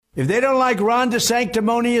If they don't like Ron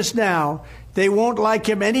DeSanctimonious now, they won't like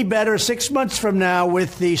him any better 6 months from now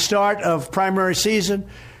with the start of primary season.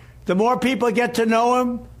 The more people get to know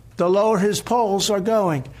him, the lower his polls are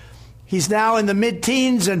going. He's now in the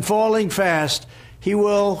mid-teens and falling fast. He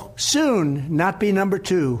will soon not be number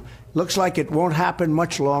 2. Looks like it won't happen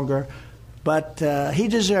much longer, but he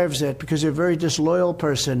deserves it because he's a very disloyal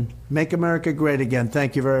person. Make America great again.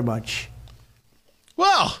 Thank you very much.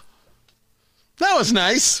 Well, that was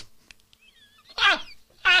nice.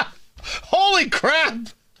 Holy crap.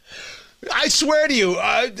 I swear to you,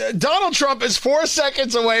 Donald Trump is 4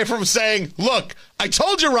 seconds away from saying, look, I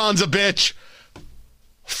told you Ron's a bitch.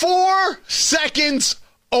 4 seconds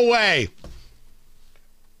away.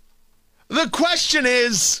 The question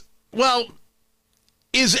is, well,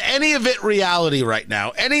 is any of it reality right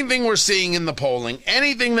now? Anything we're seeing in the polling,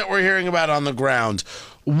 anything that we're hearing about on the ground,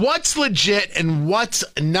 what's legit and what's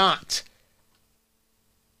not?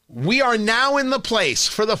 We are now in the place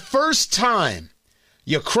for the first time.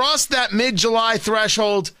 You cross that mid-July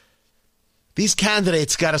threshold, these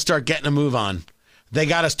candidates got to start getting a move on. They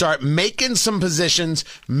got to start making some positions,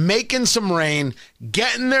 making some rain,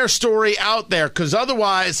 getting their story out there, because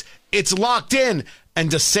otherwise it's locked in. And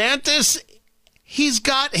DeSantis, he's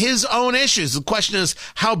got his own issues. The question is,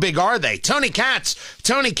 how big are they? Tony Katz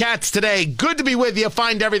today. Good to be with you.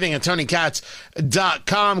 Find everything at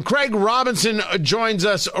TonyKatz.com. Craig Robinson joins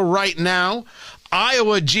us right now.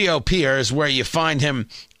 Iowa GOP is where you find him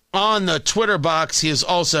on the Twitter box. He is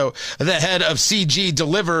also the head of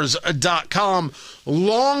CGDelivers.com.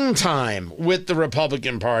 Long time with the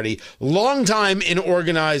Republican Party, long time in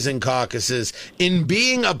organizing caucuses, in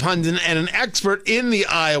being a pundit and an expert in the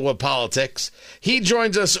Iowa politics. He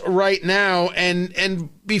joins us right now. And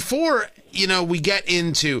before, we get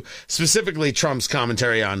into specifically Trump's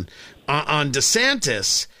commentary on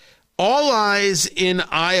DeSantis, all eyes in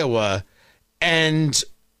Iowa. And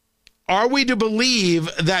are we to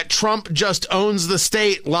believe that Trump just owns the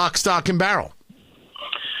state lock, stock, and barrel?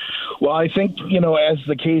 Well, I think, as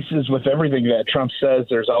the case is with everything that Trump says,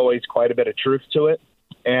 there's always quite a bit of truth to it.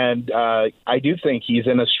 And I do think he's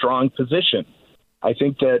in a strong position. I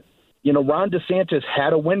think that, Ron DeSantis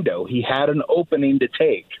had a window. He had an opening to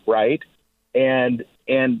take, right? And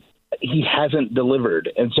he hasn't delivered.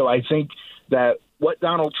 And so I think that what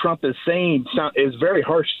Donald Trump is saying is very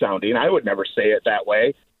harsh sounding. I would never say it that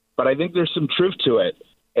way, but I think there's some truth to it.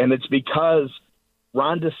 And it's because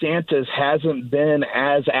Ron DeSantis hasn't been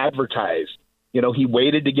as advertised. He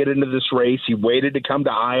waited to get into this race. He waited to come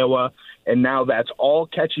to Iowa, and now that's all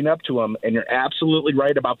catching up to him. And you're absolutely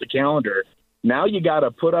right about the calendar. Now you got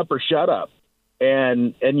to put up or shut up.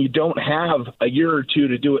 And you don't have a year or two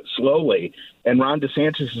to do it slowly. And Ron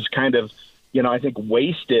DeSantis is kind of, I think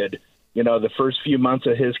wasted the first few months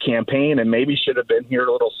of his campaign, and maybe should have been here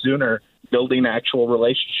a little sooner building actual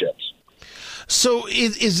relationships. So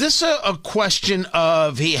is this a question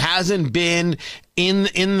of he hasn't been in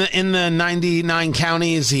the 99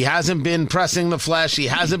 counties? He hasn't been pressing the flesh. He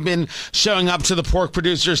hasn't been showing up to the pork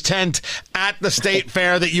producer's tent at the state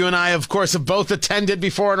fair that you and I, of course, have both attended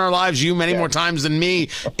before in our lives, you many more times than me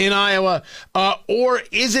in Iowa. Or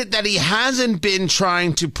is it that he hasn't been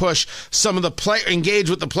trying to push some of the engage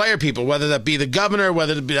with the player people, whether that be the governor,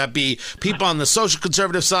 whether that be people on the social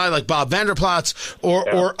conservative side like Bob Vanderplatz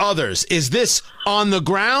or others? Is this on the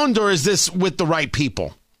ground, or is this with the right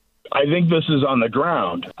people? I think this is on the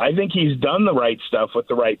ground. I think he's done the right stuff with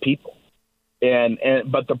the right people.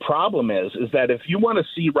 But the problem is that if you want to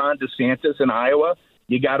see Ron DeSantis in Iowa,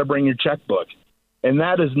 you got to bring your checkbook. And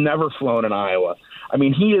that has never flown in Iowa. I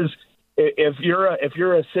mean, he is, if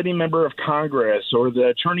you're a sitting member of Congress or the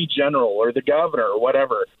attorney general or the governor or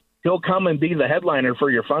whatever, he'll come and be the headliner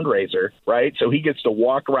for your fundraiser, right? So he gets to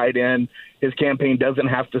walk right in. His campaign doesn't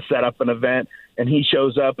have to set up an event, and he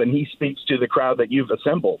shows up and he speaks to the crowd that you've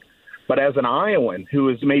assembled. But as an Iowan who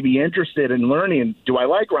is maybe interested in learning, do I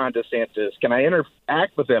like Ron DeSantis? Can I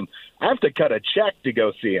interact with him? I have to cut a check to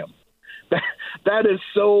go see him. That is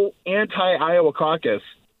so anti-Iowa caucus.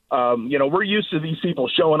 We're used to these people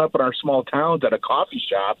showing up in our small towns at a coffee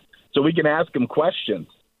shop so we can ask them questions.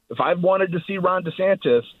 If I've wanted to see Ron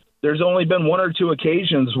DeSantis, there's only been one or two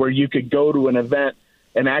occasions where you could go to an event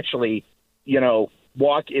and actually,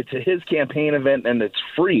 walk. It's his campaign event and it's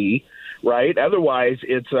free, right? Otherwise,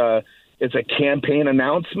 it's a campaign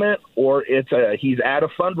announcement, or he's at a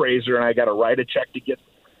fundraiser and I got to write a check to get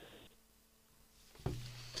there.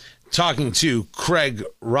 Talking to Craig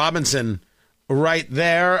Robinson right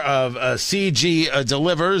there of CG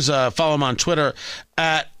Delivers. Follow him on Twitter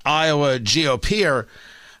at Iowa GOP.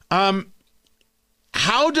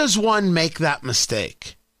 How does one make that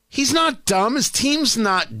mistake? He's not dumb. His team's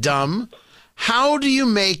not dumb. How do you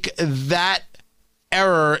make that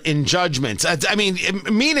error in judgments? I mean,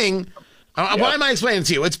 meaning, why am I explaining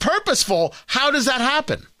to you? It's purposeful. How does that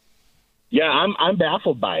happen? Yeah, I'm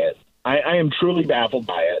baffled by it. I am truly baffled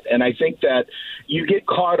by it. And I think that you get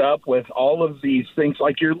caught up with all of these things.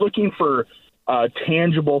 Like, you're looking for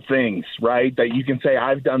tangible things, right, that you can say,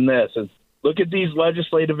 I've done this. And look at these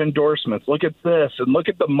legislative endorsements. Look at this. And look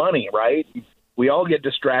at the money, right? We all get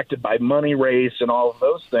distracted by money race and all of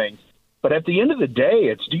those things. But at the end of the day,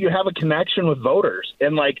 it's, do you have a connection with voters?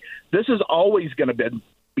 And, like, this is always going to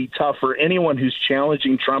be tough for anyone who's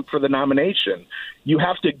challenging Trump for the nomination. You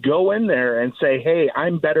have to go in there and say, hey,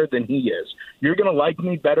 I'm better than he is. You're going to like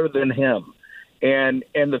me better than him. And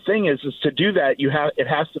the thing is to do that, it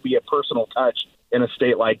has to be a personal touch in a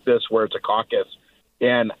state like this where it's a caucus.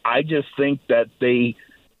 And I just think that they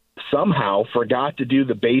somehow forgot to do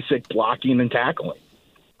the basic blocking and tackling.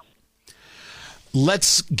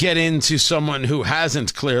 Let's get into someone who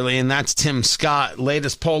hasn't, clearly, and that's Tim Scott.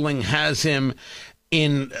 Latest polling has him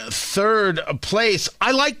in third place.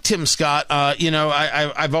 I like Tim Scott.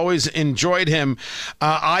 I've always enjoyed him.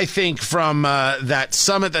 I think from that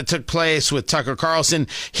summit that took place with Tucker Carlson,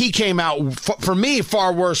 he came out, for me,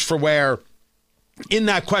 far worse for wear in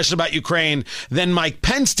that question about Ukraine than Mike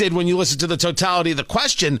Pence did when you listen to the totality of the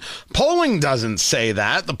question. Polling doesn't say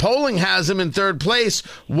that. The polling has him in third place.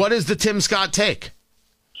 What is the Tim Scott take?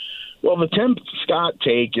 Well, the Tim Scott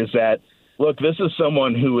take is that, look, this is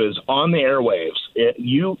someone who is on the airwaves.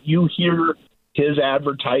 You hear his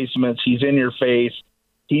advertisements. He's in your face.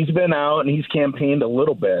 He's been out and he's campaigned a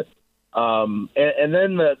little bit. And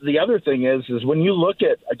then the other thing is when you look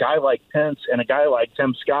at a guy like Pence and a guy like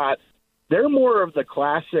Tim Scott, they're more of the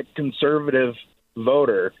classic conservative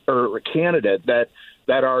voter or candidate that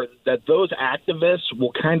those activists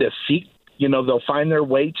will kind of seek, they'll find their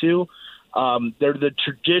way to. They're the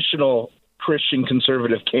traditional Christian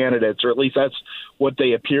conservative candidates, or at least that's what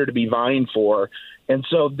they appear to be vying for. And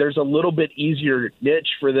so there's a little bit easier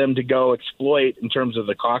niche for them to go exploit in terms of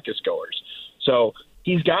the caucus goers. So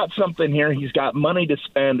he's got something here. He's got money to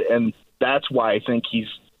spend, and that's why I think he's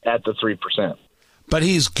at the 3%. But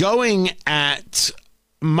he's going at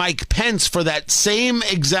Mike Pence for that same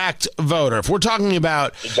exact voter. If we're talking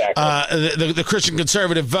about the Christian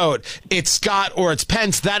conservative vote, it's Scott or it's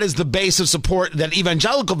Pence. That is the base of support, that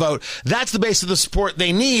evangelical vote. That's the base of the support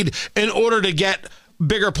they need in order to get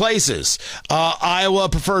bigger places. Iowa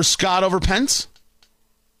prefers Scott over Pence?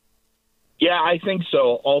 Yeah, I think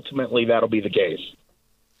so. Ultimately, that'll be the case.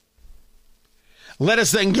 Let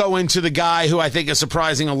us then go into the guy who I think is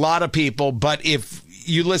surprising a lot of people, but if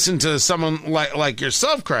you listen to someone like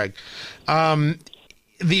yourself, Craig,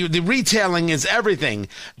 the retailing is everything,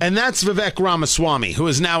 and that's Vivek Ramaswamy, who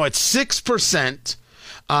is now at 6%.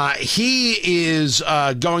 He is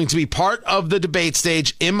going to be part of the debate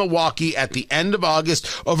stage in Milwaukee at the end of August.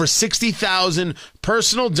 Over 60,000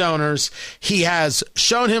 personal donors. He has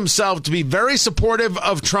shown himself to be very supportive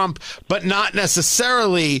of Trump, but not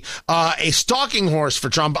necessarily a stalking horse for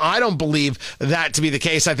Trump. I don't believe that to be the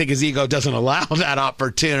case. I think his ego doesn't allow that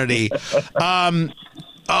opportunity.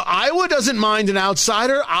 Iowa doesn't mind an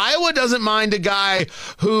outsider. Iowa doesn't mind a guy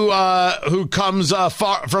who comes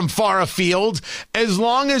from far afield, as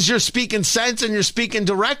long as you're speaking sense and you're speaking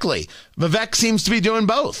directly. Vivek seems to be doing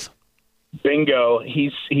both. Bingo.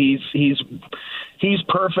 He's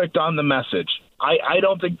perfect on the message. I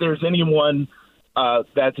don't think there's anyone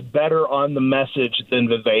that's better on the message than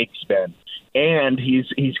Vivek's been. And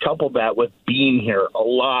he's coupled that with being here a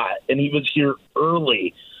lot. And he was here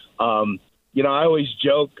early. I always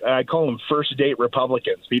joke, I call them first date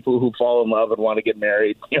Republicans, people who fall in love and want to get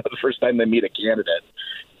married, the first time they meet a candidate.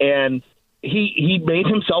 And he made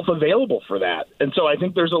himself available for that. And so I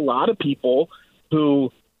think there's a lot of people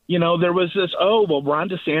who, there was this, Ron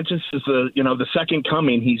DeSantis is the second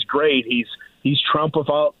coming. He's great. He's Trump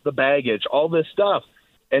without the baggage, all this stuff.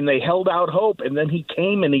 And they held out hope, and then he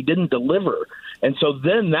came and he didn't deliver. And so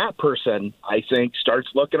then that person, I think, starts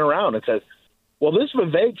looking around and says, well, this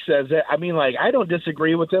Vivek says that, I don't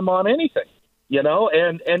disagree with him on anything,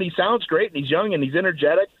 and he sounds great, and he's young, and he's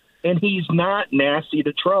energetic, and he's not nasty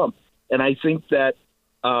to Trump. And I think that,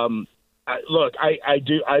 I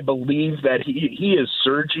believe that he is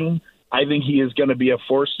surging. I think he is going to be a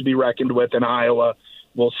force to be reckoned with in Iowa.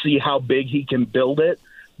 We'll see how big he can build it,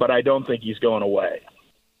 but I don't think he's going away.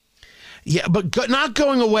 Yeah, but not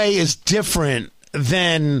going away is different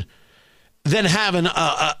than having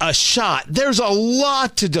a shot. There's a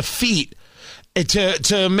lot to defeat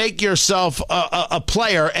to make yourself a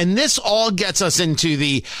player, and this all gets us into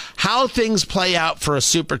the how things play out for a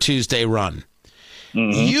Super Tuesday run.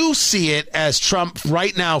 You see it as Trump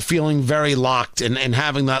right now feeling very locked and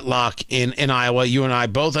having that lock in Iowa. You and I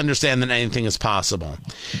both understand that anything is possible.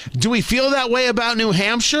 Do we feel that way about New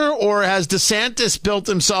Hampshire, or has DeSantis built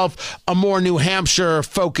himself a more New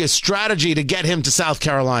Hampshire-focused strategy to get him to South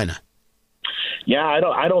Carolina? Yeah,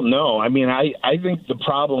 I don't know. I mean, I think the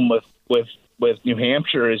problem with New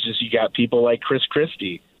Hampshire is just you got people like Chris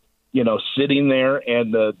Christie, sitting there,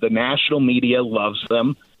 and the national media loves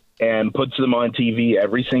them and puts them on TV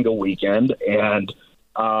every single weekend. And,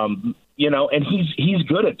 and he's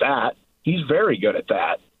good at that. He's very good at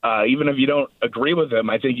that. Even if you don't agree with him,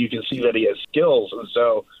 I think you can see that he has skills. And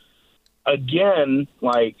so, again,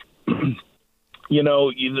 they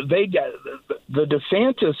get the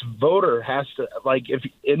DeSantis voter has to, if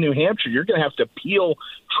in New Hampshire, you're going to have to peel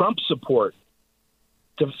Trump support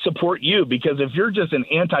to support you, because if you're just an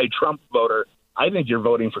anti-Trump voter, I think you're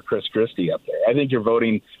voting for Chris Christie up there. I think you're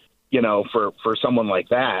voting, for someone like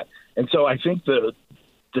that. And so I think the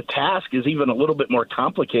task is even a little bit more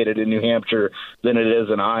complicated in New Hampshire than it is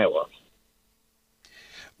in Iowa.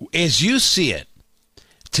 As you see it,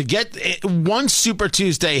 to get once Super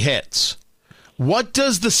Tuesday hits, what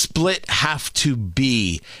does the split have to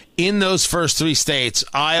be in those first three states,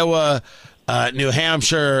 Iowa, New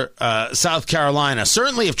Hampshire, South Carolina?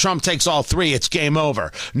 Certainly if Trump takes all three, it's game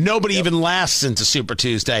over. Nobody even lasts into Super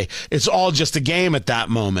Tuesday. It's all just a game at that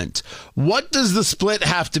moment. What does the split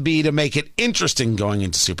have to be to make it interesting going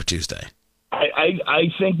into Super Tuesday?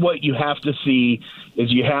 I think what you have to see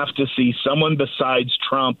is you have to see someone besides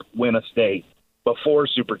Trump win a state before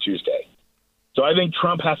Super Tuesday. So I think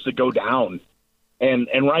Trump has to go down.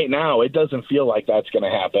 And right now, it doesn't feel like that's going to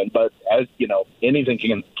happen. But, as you know, anything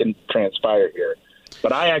can transpire here.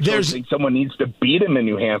 But I actually think someone needs to beat him in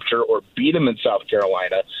New Hampshire or beat him in South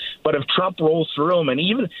Carolina. But if Trump rolls through him, and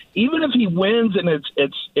even if he wins and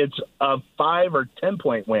it's a 5 or 10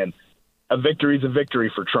 point win, a victory is a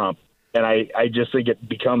victory for Trump. And I just think it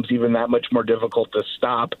becomes even that much more difficult to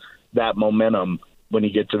stop that momentum when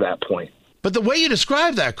you get to that point. But the way you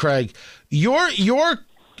describe that, Craig,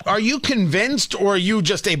 are you convinced, or are you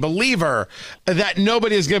just a believer that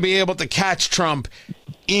nobody is going to be able to catch Trump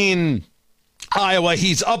in Iowa?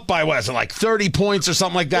 He's up by, 30 points or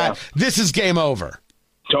something like that. Yeah. This is game over.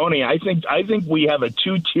 Tony, I think we have a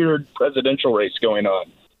two-tiered presidential race going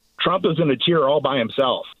on. Trump is in a tier all by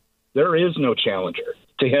himself. There is no challenger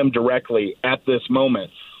to him directly at this moment.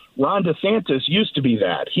 Ron DeSantis used to be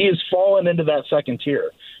that. He has fallen into that second tier,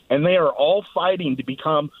 and they are all fighting to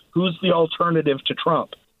become who's the alternative to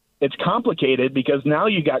Trump. It's complicated because now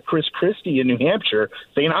you got Chris Christie in New Hampshire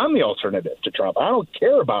saying, I'm the alternative to Trump. I don't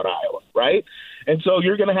care about Iowa, right? And so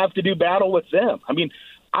you're going to have to do battle with them. I mean,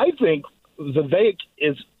 I think Vivek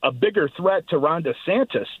is a bigger threat to Ron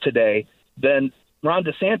DeSantis today than Ron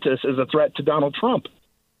DeSantis is a threat to Donald Trump.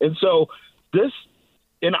 And so this,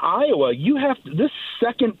 in Iowa, this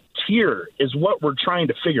second tier is what we're trying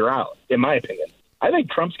to figure out, in my opinion. I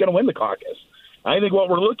think Trump's going to win the caucus. I think what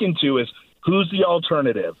we're looking to is who's the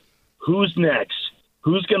alternative? Who's next?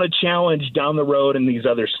 Who's going to challenge down the road in these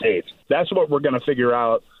other states? That's what we're going to figure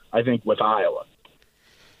out, I think, with Iowa.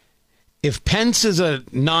 If Pence is a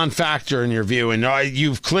non-factor in your view, and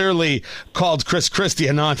you've clearly called Chris Christie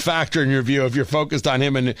a non-factor in your view if you're focused on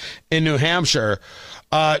him in New Hampshire,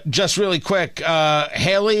 just really quick,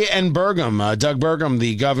 Haley and Burgum, Doug Burgum,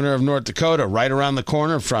 the governor of North Dakota, right around the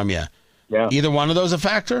corner from you. Yeah. Either one of those a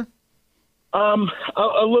factor?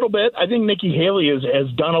 A little bit. I think Nikki Haley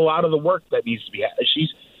has done a lot of the work that needs to be.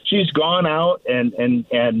 She's gone out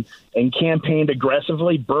and campaigned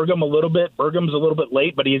aggressively. Burgum's a little bit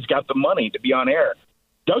late, but he's got the money to be on air.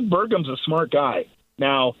 Doug Burgum's a smart guy.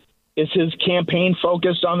 Now, is his campaign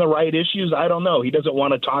focused on the right issues? I don't know. He doesn't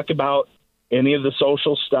want to talk about any of the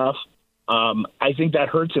social stuff. I think that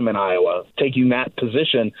hurts him in Iowa, taking that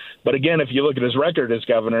position. But again, if you look at his record as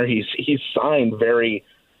governor, he's signed very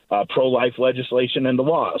pro-life legislation into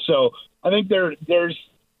law. So I think there's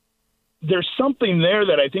something there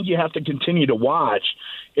that I think you have to continue to watch.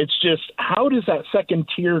 It's just, how does that second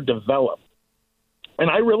tier develop? And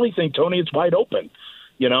I really think, Tony, it's wide open.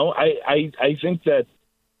 You know, I think that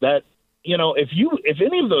you know, if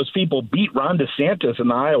any of those people beat Ron DeSantis in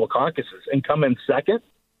the Iowa caucuses and come in second,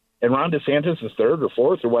 and Ron DeSantis is third or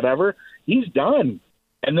fourth or whatever, he's done.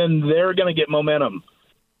 And then they're going to get momentum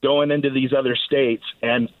going into these other states.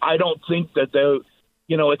 And I don't think that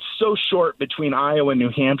it's so short between Iowa and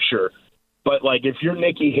New Hampshire. But, if you're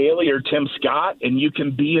Nikki Haley or Tim Scott and you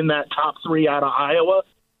can be in that top three out of Iowa,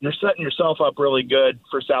 you're setting yourself up really good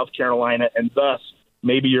for South Carolina, and thus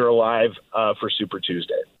maybe you're alive for Super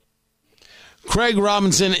Tuesday. Craig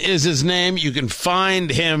Robinson is his name. You can find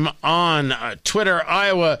him on Twitter,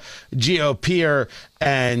 Iowa GOPer,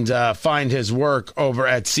 and find his work over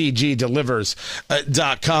at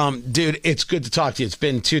cgdelivers.com. Dude, it's good to talk to you. It's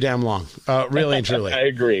been too damn long, really and truly. I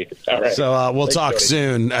agree. All right. So we'll Thanks, talk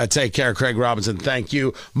Tony. soon. Take care, Craig Robinson. Thank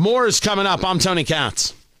you. More is coming up. I'm Tony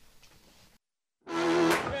Katz.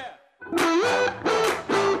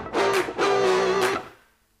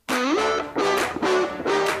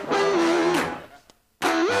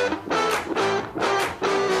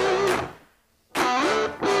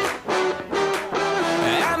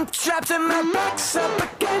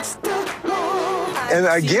 And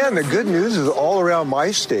again, the good news is all around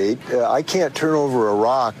my state, I can't turn over a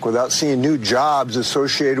rock without seeing new jobs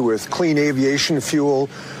associated with clean aviation fuel,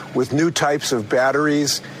 with new types of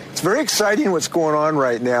batteries. It's very exciting what's going on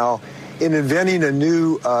right now in inventing a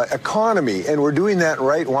new economy, and we're doing that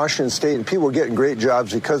right in Washington State, and people are getting great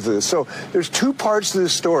jobs because of this. So there's two parts to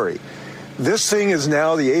this story. This thing is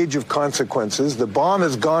now the age of consequences. The bomb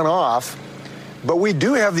has gone off, but we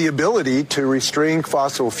do have the ability to restrain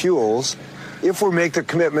fossil fuels if we make the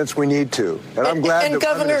commitments we need to. And I'm glad that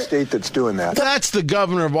I'm in a state that's doing that. That's the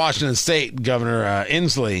governor of Washington State, Governor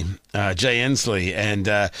Inslee, Jay Inslee.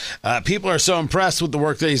 And people are so impressed with the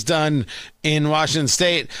work that he's done in Washington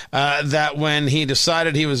State that when he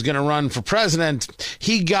decided he was going to run for president,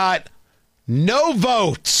 he got no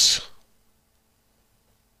votes.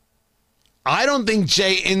 I don't think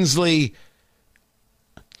Jay Inslee...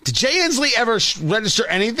 Did Jay Inslee ever register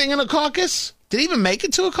anything in a caucus? Did he even make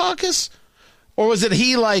it to a caucus? Or was it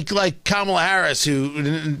he like Kamala Harris who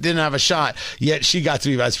didn't have a shot, yet she got to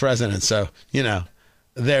be vice president? So, you know,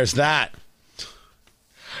 there's that.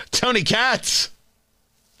 Tony Katz.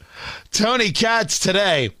 Tony Katz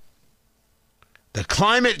today. The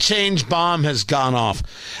climate change bomb has gone off.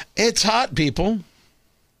 It's hot, people.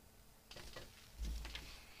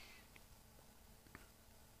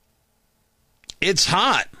 It's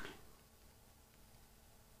hot.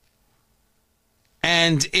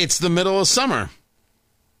 And it's the middle of summer.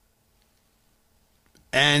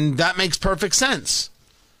 And that makes perfect sense.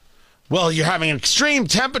 Well, you're having extreme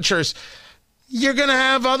temperatures. You're going to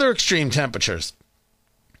have other extreme temperatures.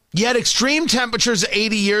 You had extreme temperatures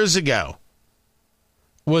 80 years ago.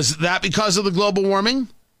 Was that because of the global warming?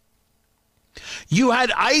 You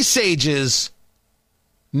had ice ages.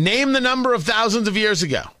 Name the number of thousands of years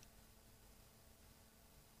ago.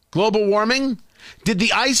 Global warming? Did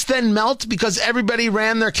the ice then melt because everybody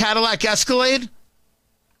ran their Cadillac Escalade?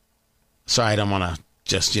 Sorry, I don't want to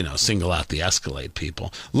just, single out the Escalade,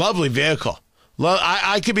 people. Lovely vehicle.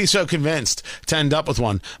 I could be so convinced to end up with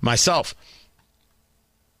one myself.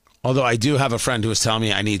 Although I do have a friend who was telling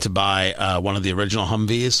me I need to buy one of the original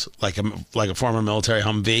Humvees, like a former military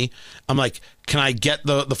Humvee. I'm like, can I get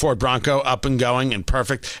the Ford Bronco up and going and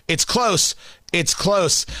perfect? It's close. It's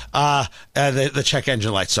close. The check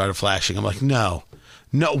engine light started flashing. I'm like, no.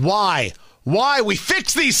 Why? We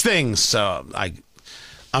fix these things. So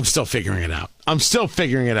I'm still figuring it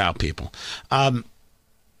out. People. I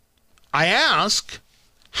ask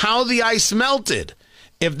how the ice melted.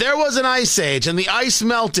 If there was an ice age and the ice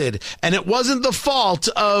melted and it wasn't the fault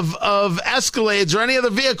of Escalades or any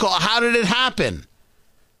other vehicle, how did it happen?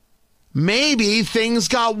 Maybe things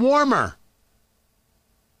got warmer.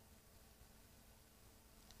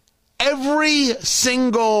 Every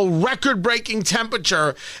single record-breaking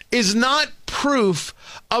temperature is not proof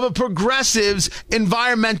of a progressive's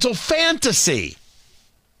environmental fantasy.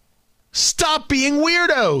 Stop being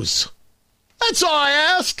weirdos. That's all I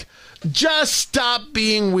ask. Just stop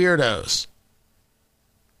being weirdos.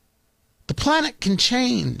 The planet can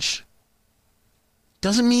change.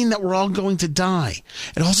 Doesn't mean that we're all going to die.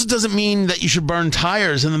 It also doesn't mean that you should burn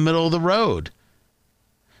tires in the middle of the road.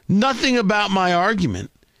 Nothing about my argument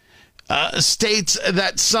states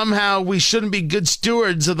that somehow we shouldn't be good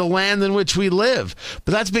stewards of the land in which we live.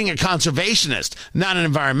 But that's being a conservationist, not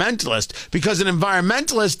an environmentalist, because an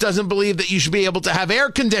environmentalist doesn't believe that you should be able to have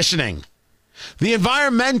air conditioning. The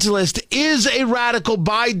environmentalist is a radical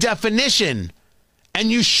by definition,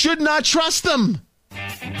 and you should not trust them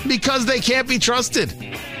because they can't be trusted.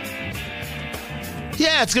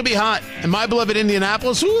 Yeah, it's going to be hot. In my beloved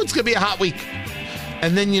Indianapolis, it's going to be a hot week.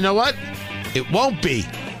 And then you know what? It won't be.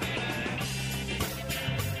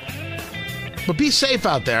 But be safe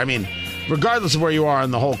out there. I mean, regardless of where you are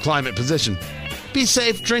in the whole climate position, be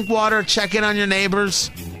safe, drink water, check in on your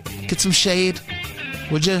neighbors, get some shade,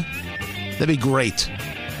 would you? That'd be great.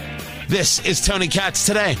 This is Tony Katz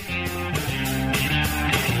Today.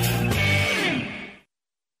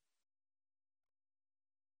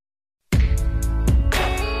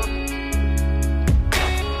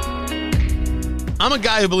 I'm a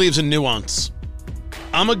guy who believes in nuance.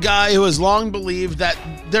 I'm a guy who has long believed that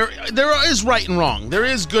there is right and wrong. There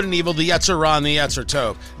is good and evil, the Yetzer Ra and the Yetzer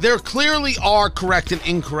Tov. There clearly are correct and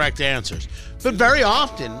incorrect answers. But very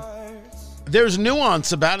often, there's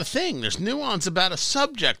nuance about a thing. There's nuance about a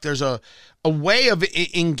subject. There's a way of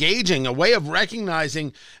engaging, a way of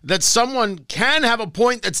recognizing that someone can have a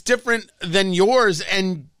point that's different than yours,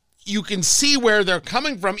 and you can see where they're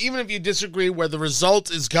coming from, even if you disagree where the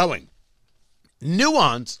result is going.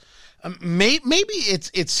 Nuance, maybe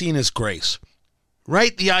it's seen as grace,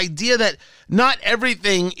 right? The idea that not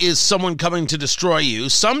everything is someone coming to destroy you.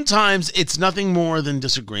 Sometimes it's nothing more than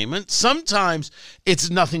disagreement. Sometimes it's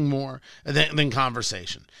nothing more than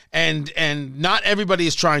conversation. And not everybody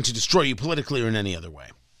is trying to destroy you politically or in any other way.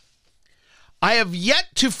 I have yet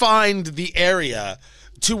to find the area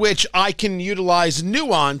to which I can utilize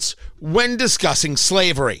nuance when discussing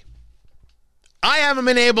slavery. I haven't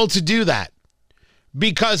been able to do that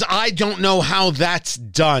because I don't know how that's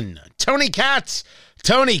done. Tony Katz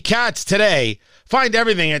today. Find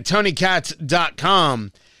everything at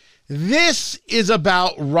TonyKatz.com. This is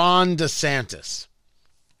about Ron DeSantis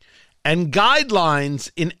and guidelines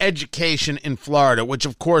in education in Florida, which,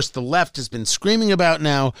 of course, the left has been screaming about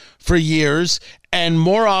now for years and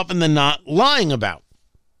more often than not lying about.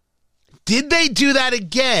 Did they do that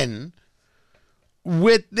again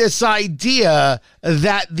with this idea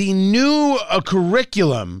that the new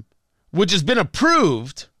curriculum, which has been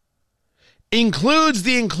approved, includes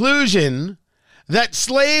the inclusion that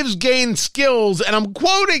slaves gain skills, and I'm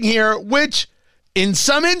quoting here, which in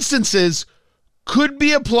some instances could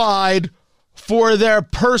be applied for their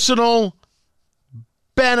personal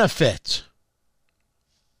benefit?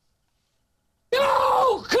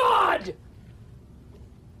 No, God!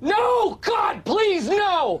 No, God, please,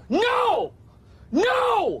 no! No!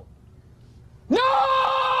 No!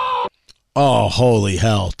 No! Oh, holy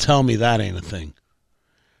hell. Tell me that ain't a thing.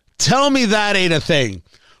 Tell me that ain't a thing.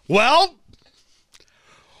 Well,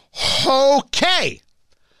 okay.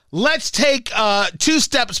 Let's take 2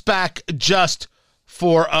 steps back just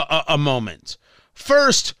for a moment.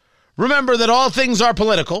 First, remember that all things are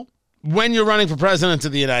political when you're running for president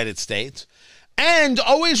of the United States. And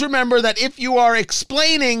always remember that if you are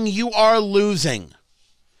explaining, you are losing.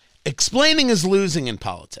 Explaining is losing in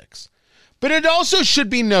politics. But it also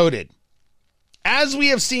should be noted, as we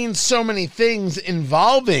have seen so many things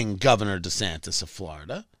involving Governor DeSantis of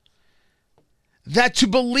Florida, that to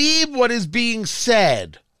believe what is being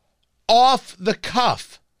said off the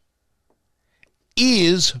cuff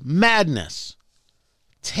is madness.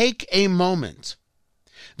 Take a moment.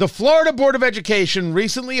 The Florida Board of Education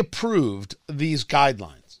recently approved these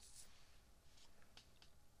guidelines.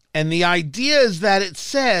 And the idea is that it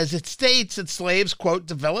states that slaves, quote,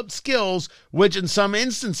 developed skills which in some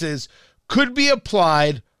instances could be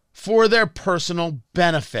applied for their personal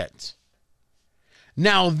benefit.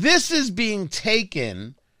 Now, this is being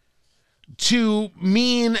taken to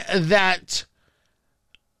mean that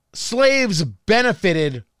slaves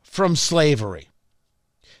benefited from slavery.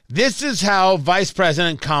 This is how Vice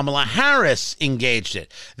President Kamala Harris engaged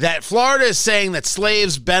it, that Florida is saying that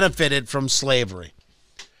slaves benefited from slavery.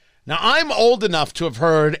 Now, I'm old enough to have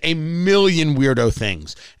heard a million weirdo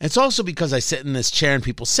things. And it's also because I sit in this chair and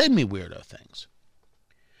people send me weirdo things.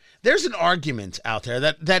 There's an argument out there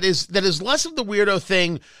that is less of the weirdo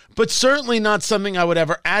thing, but certainly not something I would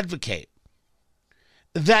ever advocate.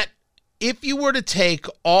 That if you were to take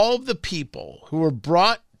all of the people who were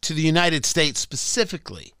brought to the United States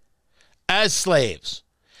specifically as slaves,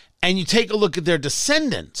 and you take a look at their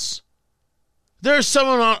descendants, there are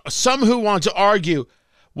some who want to argue,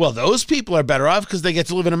 well, those people are better off because they get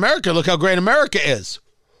to live in America. Look how great America is.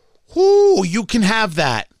 Ooh, you can have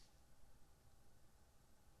that.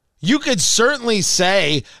 You could certainly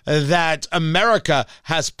say that America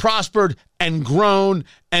has prospered and grown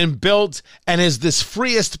and built and is this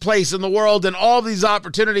freest place in the world and all these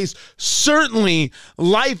opportunities. Certainly,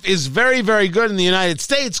 life is very, very good in the United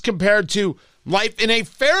States compared to life in a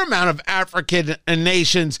fair amount of African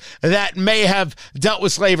nations that may have dealt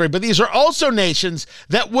with slavery. But these are also nations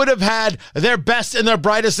that would have had their best and their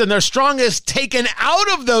brightest and their strongest taken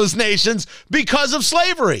out of those nations because of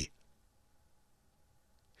slavery.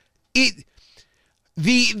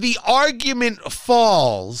 The argument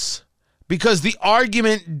falls because the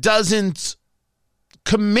argument doesn't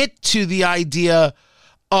commit to the idea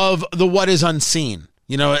of the what is unseen.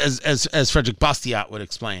 You know, as Frederick Bastiat would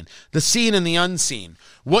explain, the seen and the unseen.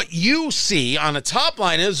 What you see on a top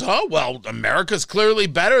line is, oh, well, America's clearly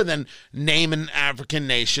better than name an African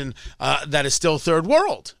nation that is still third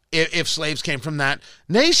world if slaves came from that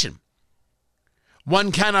nation.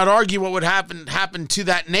 One cannot argue what would happen to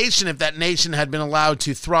that nation if that nation had been allowed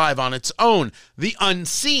to thrive on its own. The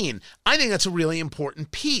unseen. I think that's a really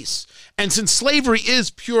important piece. And since slavery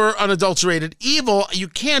is pure, unadulterated evil, you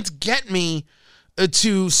can't get me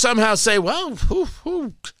to somehow say, well,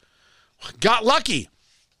 who got lucky.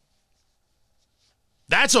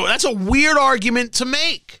 That's a weird argument to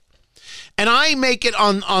make. And I make it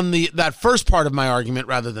on that first part of my argument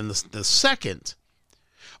rather than the second.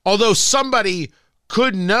 Although somebody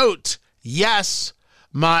could note, yes,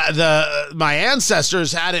 my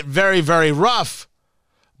ancestors had it very, very rough,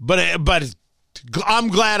 but I'm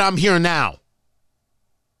glad I'm here now,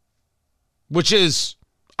 which is,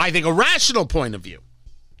 I think, a rational point of view.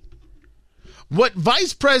 What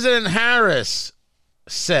Vice President Harris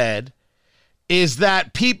said is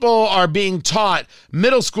that people are being taught,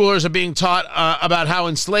 middle schoolers are being taught about how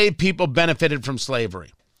enslaved people benefited from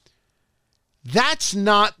slavery. That's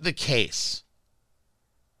not the case.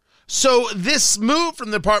 So this move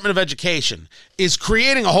from the Department of Education is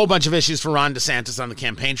creating a whole bunch of issues for Ron DeSantis on the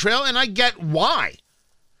campaign trail, and I get why.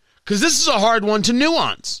 Because this is a hard one to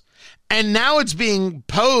nuance. And now it's being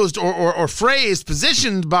posed or phrased,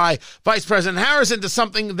 positioned by Vice President Harris into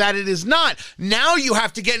something that it is not. Now you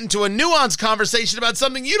have to get into a nuanced conversation about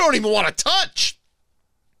something you don't even want to touch.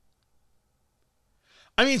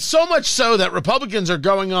 I mean, so much so that Republicans are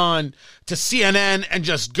going on to CNN and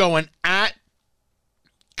just going at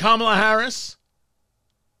Kamala Harris,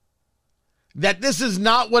 that this is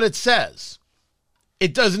not what it says.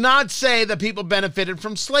 It does not say that people benefited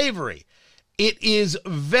from slavery. It is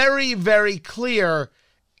very, very clear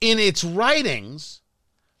in its writings,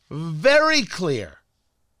 very clear,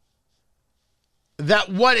 that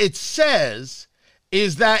what it says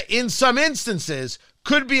is that in some instances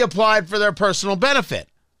could be applied for their personal benefit.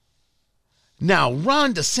 Now,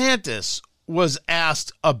 Ron DeSantis was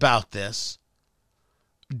asked about this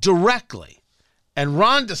directly, and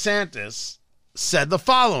Ron DeSantis said the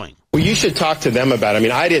following. Well, you should talk to them about it. I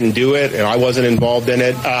mean, I didn't do it, and I wasn't involved in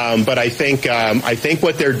it. But I think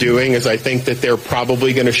what they're doing is I think that they're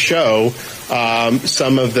probably going to show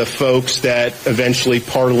some of the folks that eventually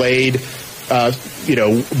parlayed,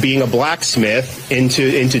 being a blacksmith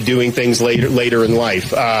into doing things later in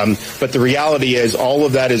life. But the reality is all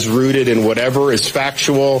of that is rooted in whatever is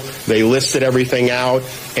factual. They listed everything out.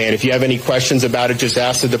 And if you have any questions about it, just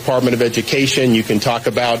ask the Department of Education. You can talk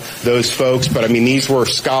about those folks. But I mean, these were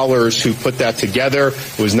scholars who put that together.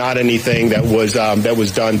 It was not anything that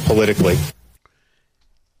was done politically.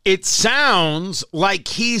 It sounds like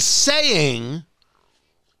he's saying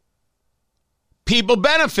people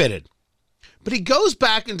benefited. But he goes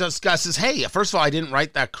back and discusses, hey, first of all, I didn't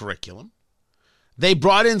write that curriculum. They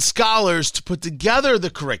brought in scholars to put together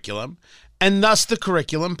the curriculum, and thus the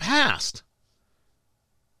curriculum passed.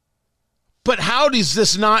 But how does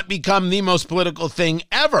this not become the most political thing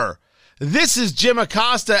ever? This is Jim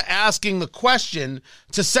Acosta asking the question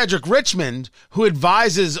to Cedric Richmond, who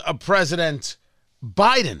advises President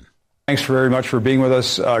Biden. Thanks very much for being with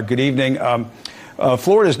us. Good evening.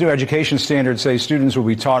 Florida's new education standards say students will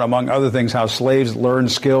be taught, among other things, how slaves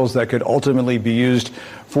learned skills that could ultimately be used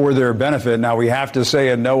for their benefit. Now, we have to say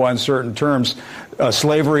in no uncertain terms,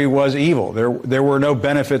 slavery was evil. There were no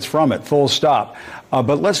benefits from it, full stop.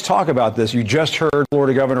 But let's talk about this. You just heard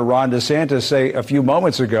Florida Governor Ron DeSantis say a few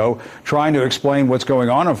moments ago, trying to explain what's going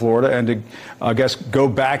on in Florida and to, I guess, go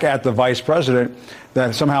back at the vice president,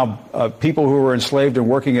 that somehow people who were enslaved and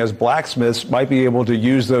working as blacksmiths might be able to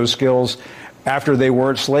use those skills after they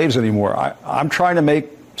weren't slaves anymore. I'm trying to make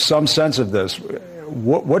some sense of this.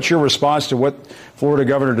 What's your response to what Florida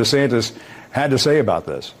Governor DeSantis had to say about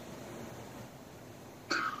this?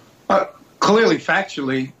 Clearly,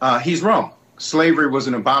 factually, he's wrong. Slavery was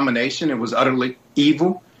an abomination. It was utterly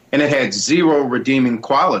evil, and it had zero redeeming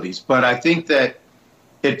qualities. But I think that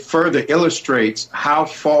it further illustrates how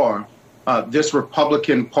far this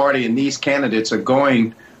Republican Party and these candidates are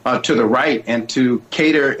going to the right and to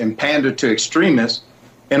cater and pander to extremists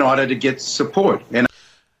in order to get support. And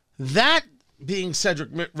that being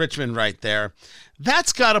Cedric Richmond right there,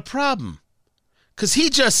 that's got a problem, because he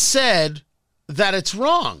just said that it's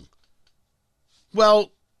wrong.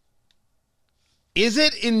 Well, is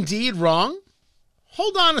it indeed wrong?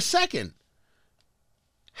 Hold on a second.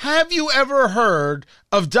 Have you ever heard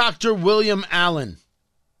of Dr. William Allen?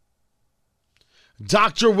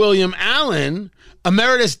 Dr. William Allen,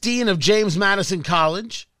 Emeritus Dean of James Madison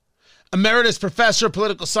College, Emeritus Professor of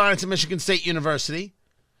Political Science at Michigan State University.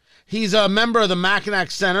 He's a member of the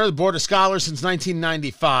Mackinac Center, the Board of Scholars, since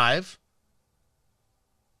 1995.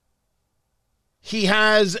 He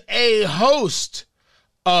has a host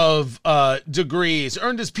of degrees,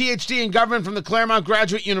 earned his PhD in government from the Claremont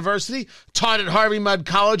Graduate University, taught at Harvey Mudd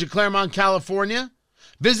College of Claremont, California,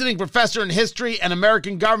 visiting professor in history and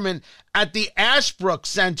American government at the Ashbrook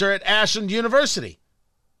Center at Ashland University.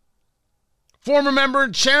 Former member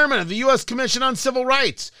and chairman of the U.S. Commission on Civil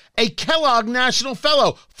Rights, a Kellogg National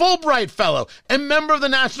Fellow, Fulbright Fellow, and member of the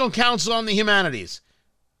National Council on the Humanities.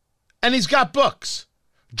 And he's got books.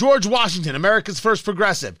 George Washington, America's First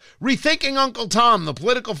Progressive. Rethinking Uncle Tom, The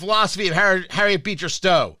Political Philosophy of Harriet Beecher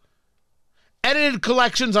Stowe. Edited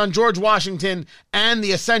collections on George Washington and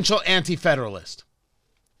the Essential Anti-Federalist.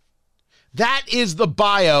 That is the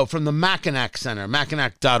bio from the Mackinac Center,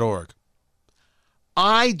 mackinac.org.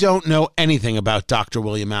 I don't know anything about Dr.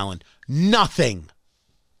 William Allen. Nothing.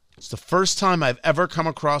 It's the first time I've ever come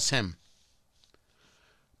across him.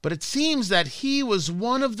 But it seems that he was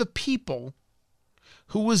one of the people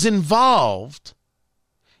who was involved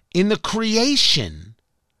in the creation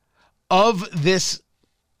of this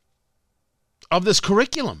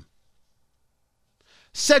curriculum.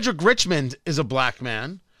 Cedric Richmond is a black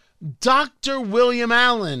man. Dr. William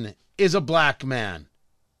Allen is a black man.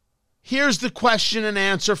 Here's the question and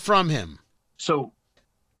answer from him. So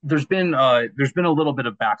there's been a little bit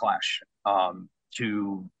of backlash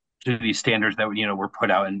to these standards that were put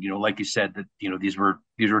out, and like you said, that these were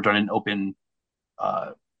done in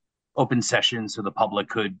open sessions so the public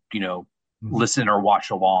could listen or watch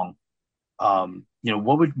along.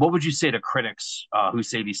 What would you say to critics who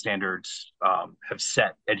say these standards have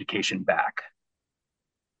set education back?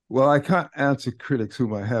 Well, I can't answer critics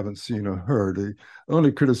whom I haven't seen or heard. The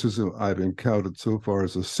only criticism I've encountered so far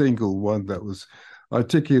is a single one that was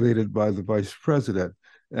articulated by the vice president,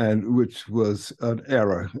 and which was an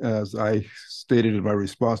error. As I stated in my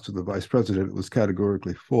response to the vice president, it was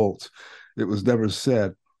categorically false. It was never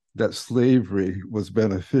said that slavery was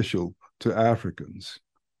beneficial to Africans.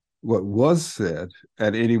 What was said,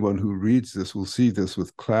 and anyone who reads this will see this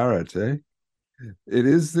with clarity, it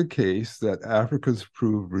is the case that Africans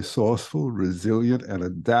proved resourceful, resilient, and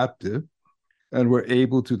adaptive, and were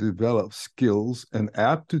able to develop skills and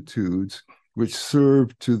aptitudes which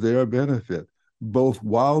served to their benefit, both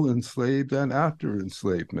while enslaved and after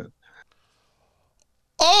enslavement.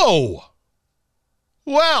 Oh!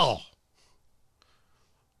 Well,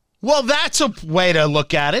 that's a way to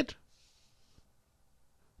look at it.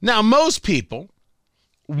 Now, most people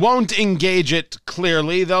won't engage it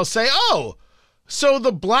clearly. They'll say, oh, so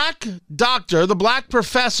the black doctor, the black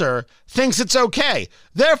professor, thinks it's okay.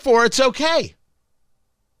 Therefore, it's okay.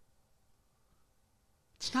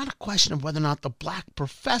 It's not a question of whether or not the black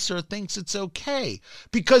professor thinks it's okay,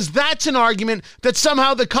 because that's an argument that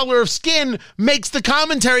somehow the color of skin makes the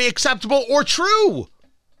commentary acceptable or true.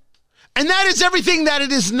 And that is everything that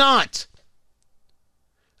it is not.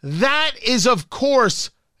 That is, of course,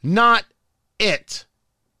 not it.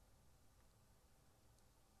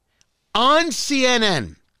 On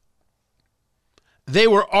CNN, they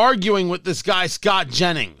were arguing with this guy, Scott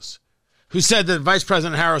Jennings, who said that Vice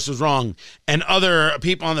President Harris was wrong, and other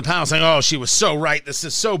people on the panel saying, oh, she was so right, this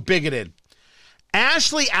is so bigoted.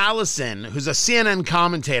 Ashley Allison, who's a CNN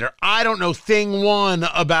commentator, I don't know thing one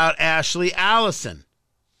about Ashley Allison.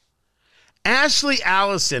 Ashley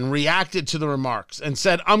Allison reacted to the remarks and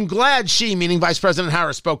said, I'm glad she, meaning Vice President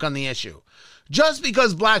Harris, spoke on the issue. Just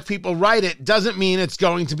because black people write it doesn't mean it's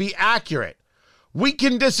going to be accurate. We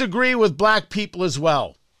can disagree with black people as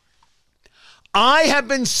well. I have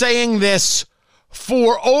been saying this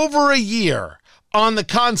for over a year on the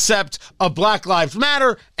concept of Black Lives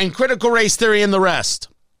Matter and critical race theory and the rest.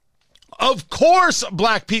 Of course,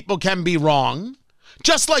 black people can be wrong,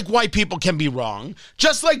 just like white people can be wrong,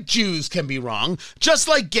 just like Jews can be wrong, just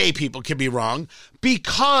like gay people can be wrong,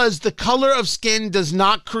 because the color of skin does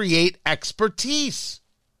not create expertise.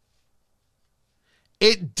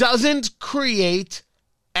 It doesn't create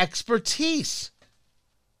expertise.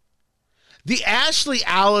 The Ashley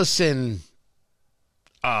Allison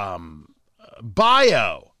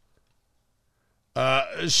bio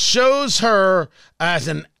shows her as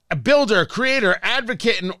a builder, creator,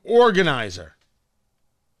 advocate, and organizer.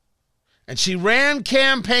 And she ran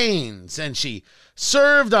campaigns, and she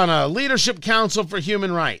served on a leadership council for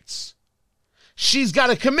human rights. She's got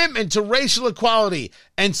a commitment to racial equality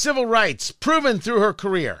and civil rights proven through her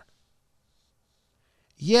career.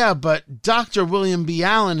 Yeah, but Dr. William B.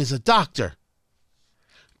 Allen is a doctor.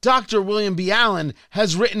 Dr. William B. Allen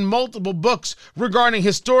has written multiple books regarding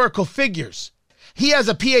historical figures. He has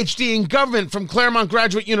a PhD in government from Claremont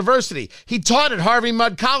Graduate University. He taught at Harvey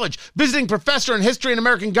Mudd College, visiting professor in history and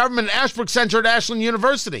American government at Ashbrook Center at Ashland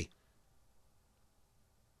University.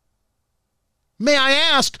 May I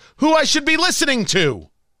ask who I should be listening to?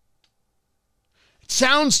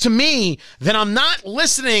 sounds to me that I'm not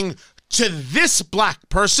listening to this black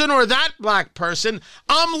person or that black person.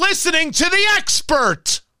 I'm listening to the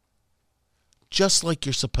expert, just like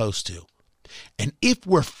you're supposed to. And if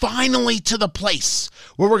we're finally to the place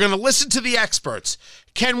where we're going to listen to the experts,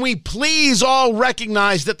 can we please all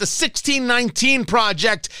recognize that the 1619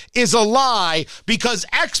 Project is a lie because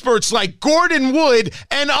experts like Gordon Wood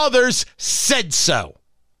and others said so?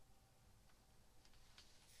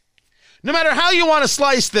 No matter how you want to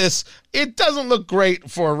slice this, it doesn't look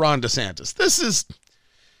great for Ron DeSantis.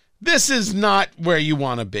 This is not where you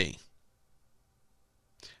want to be.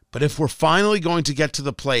 But if we're finally going to get to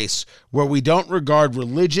the place where we don't regard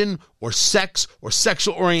religion or sex or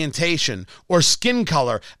sexual orientation or skin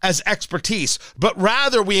color as expertise, but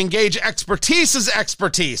rather we engage expertise as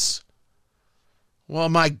expertise, well,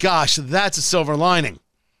 my gosh, that's a silver lining.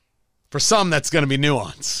 For some, that's going to be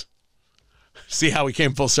nuance. See how we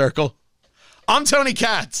came full circle? I'm Tony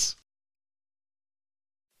Katz.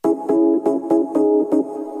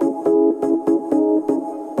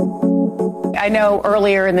 I know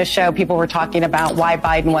earlier in the show, people were talking about why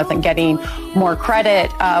Biden wasn't getting more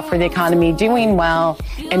credit for the economy doing well.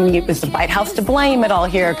 And it was the White House to blame it all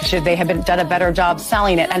here because should they have done a better job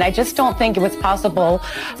selling it? And I just don't think it was possible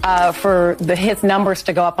for his numbers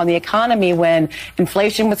to go up on the economy when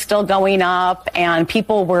inflation was still going up and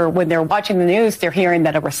people were, when they're watching the news, they're hearing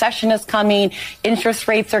that a recession is coming, interest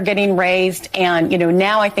rates are getting raised. And,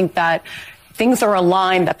 now I think that things are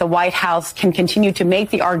aligned that the White House can continue to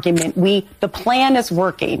make the argument the plan is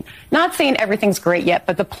working. Not saying everything's great yet,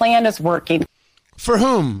 but the plan is working. For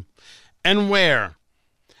whom and where?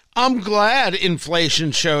 I'm glad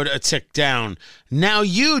inflation showed a tick down. Now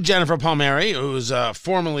you, Jennifer Palmieri, who's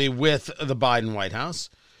formerly with the Biden White House,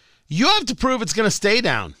 you have to prove it's going to stay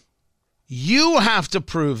down. You have to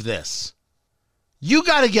prove this. You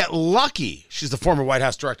got to get lucky. She's the former White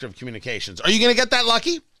House Director of Communications. Are you going to get that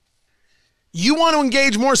lucky? You want to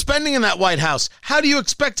engage more spending in that White House. How do you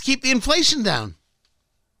expect to keep the inflation down?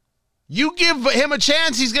 You give him a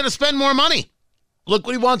chance, he's going to spend more money. Look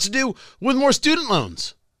what he wants to do with more student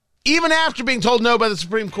loans, even after being told no by the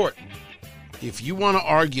Supreme Court. If you want to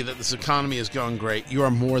argue that this economy is going great, you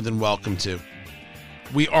are more than welcome to.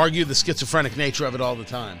 We argue the schizophrenic nature of it all the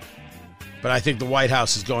time. But I think the White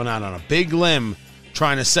House is going out on a big limb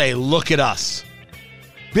trying to say, look at us.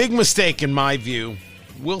 Big mistake in my view.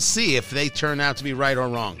 We'll see if they turn out to be right or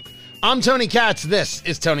wrong. I'm Tony Katz. This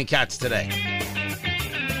is Tony Katz Today.